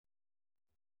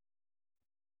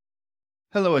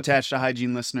Hello, Attached to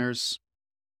Hygiene listeners.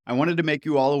 I wanted to make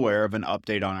you all aware of an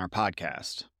update on our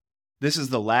podcast. This is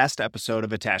the last episode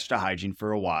of Attached to Hygiene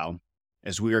for a while,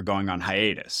 as we are going on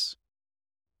hiatus.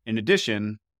 In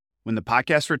addition, when the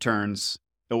podcast returns,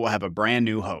 it will have a brand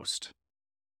new host.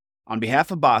 On behalf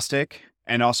of Bostic,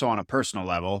 and also on a personal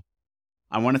level,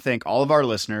 I want to thank all of our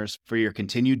listeners for your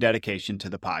continued dedication to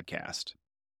the podcast.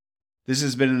 This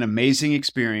has been an amazing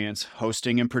experience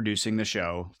hosting and producing the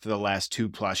show for the last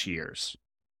 2+ years.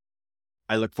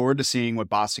 I look forward to seeing what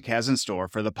Bostic has in store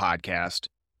for the podcast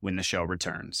when the show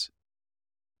returns.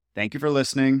 Thank you for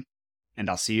listening, and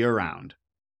I'll see you around.